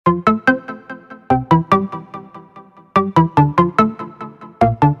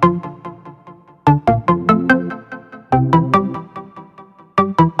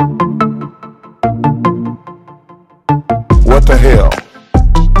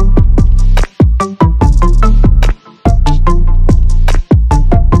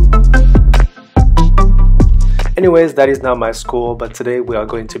Anyways, that is not my school, but today we are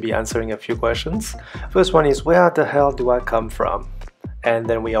going to be answering a few questions. First one is, where the hell do I come from? And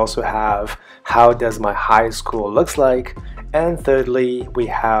then we also have, how does my high school looks like? And thirdly, we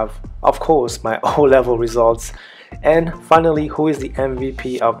have, of course, my O-level results. And finally, who is the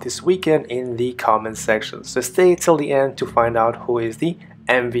MVP of this weekend in the comment section. So stay till the end to find out who is the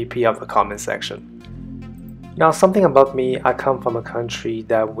MVP of the comment section. Now, something about me, I come from a country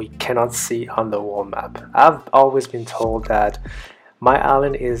that we cannot see on the world map. I've always been told that my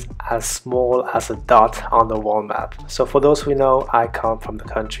island is as small as a dot on the world map. So for those who know, I come from the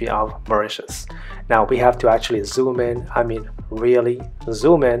country of Mauritius. Now we have to actually zoom in, really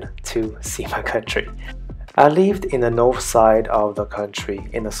zoom in to see my country. I lived in the north side of the country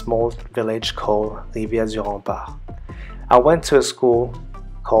in a small village called Rivière-du-Rempart. I went to a school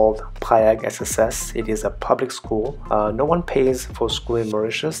called Prague SSS. It is a public school. No one pays for school in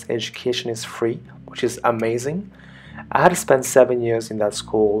Mauritius. Education is free, which is amazing. I had to spend 7 years in that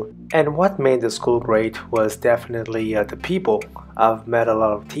school, and what made the school great was definitely the people. I've met a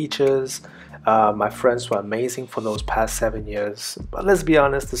lot of teachers. My friends were amazing for those past 7 years, but let's be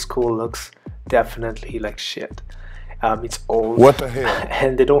honest, the school looks definitely like shit. It's old. What the hell?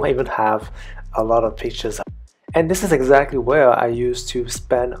 And they don't even have a lot of pictures. And this is exactly where I used to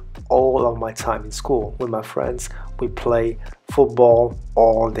spend all of my time in school. With my friends, we play football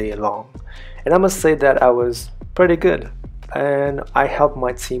all day long. And I must say that I was pretty good. And I helped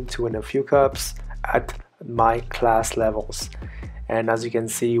my team to win a few cups at my class levels. And as you can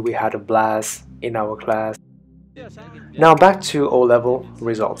see, we had a blast in our class. Now back to O-level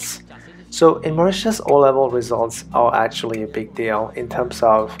results. So in Mauritius, O-level results are actually a big deal in terms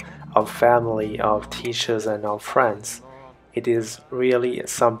of family, of teachers, and of friends. It is really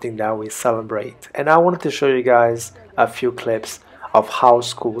something that we celebrate. And I wanted to show you guys a few clips of how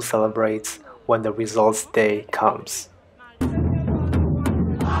school celebrates when the results day comes.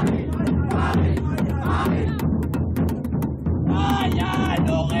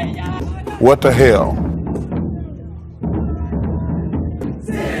 What the hell?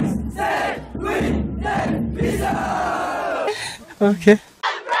 Okay.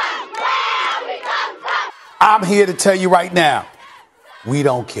 I'm here to tell you right now, we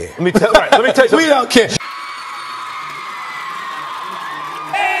don't care. Let me tell you something. We don't care.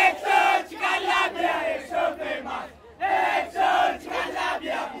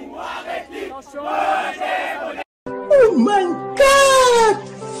 Oh my God!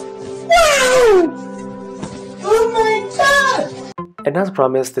 Wow! Oh my God! And as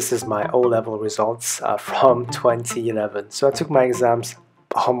promised, this is my O-level results from 2011. So I took my exams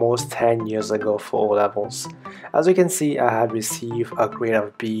almost 10 years ago for O-levels. As you can see, I had received a grade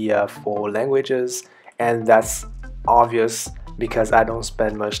of B for languages, and that's obvious because I don't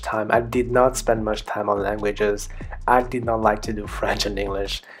spend much time. I did not spend much time on languages. I did not like to do French and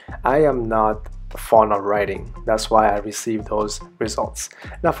English. I am not fond of writing. That's why I received those results.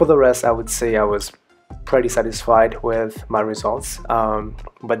 Now for the rest, I would say I was pretty satisfied with my results,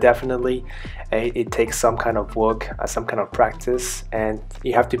 but definitely it takes some kind of work, some kind of practice, and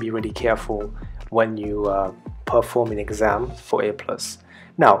you have to be really careful when you perform an exam for A+.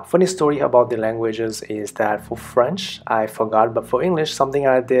 Now, funny story about the languages is that for French I forgot, but for English, something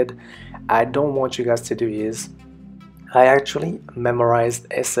I did I don't want you guys to do is I actually memorized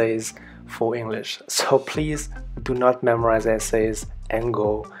essays for English. So please do not memorize essays and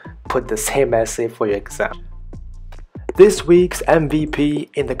go put the same essay for your exam. This week's MVP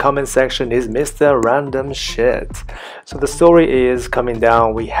in the comment section is Mr. Random Shit. So the story is coming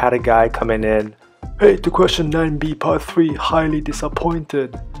down. We had a guy coming in. Hey, to question 9B part 3, highly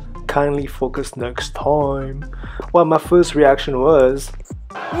disappointed. Kindly focus next time. Well, my first reaction was,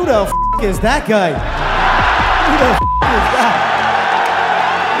 Who the f is that guy? Who the f is that?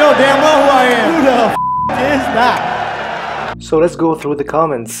 No damn well who I am. Who the f is that? so let's go through the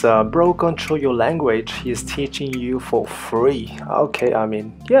comments. Bro, control your language. He's teaching you for free. Okay,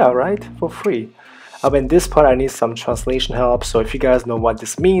 yeah, right, for free. This part I need some translation help, so if you guys know what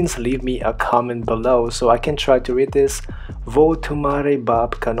this means, leave me a comment below so I can try to read this. Wo tumhare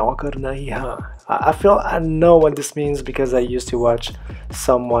baap ka naukar nahi hai. I feel I know what this means because I used to watch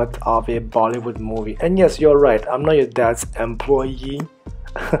somewhat of a Bollywood movie. And yes, you're right, I'm not your dad's employee.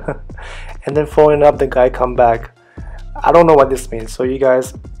 And then following up, the guy come back. I don't know what this means, so you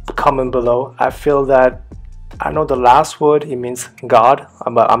guys comment below. I feel that I know the last word, it means God,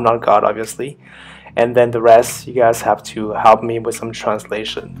 but I'm not God obviously. And then the rest, you guys have to help me with some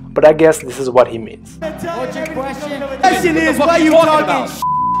translation. But I guess this is what he means. What's your question? Question is, why you talking sh**?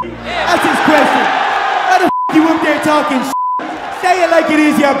 That's his question. Why the f*** you up there talking sh**? Say it like it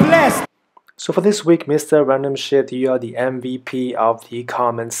is, you're blessed. So for this week, Mr. Random Shit, you are the MVP of the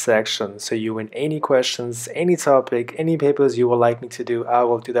comments section. So you win any questions, any topic, any papers you would like me to do, I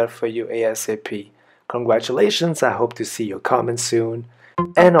will do that for you ASAP. Congratulations, I hope to see your comments soon.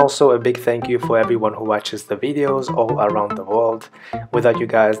 And also a big thank you for everyone who watches the videos all around the world. Without you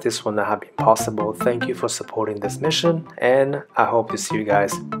guys, this would not have been possible. Thank you for supporting this mission, and I hope to see you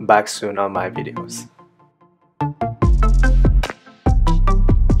guys back soon on my videos.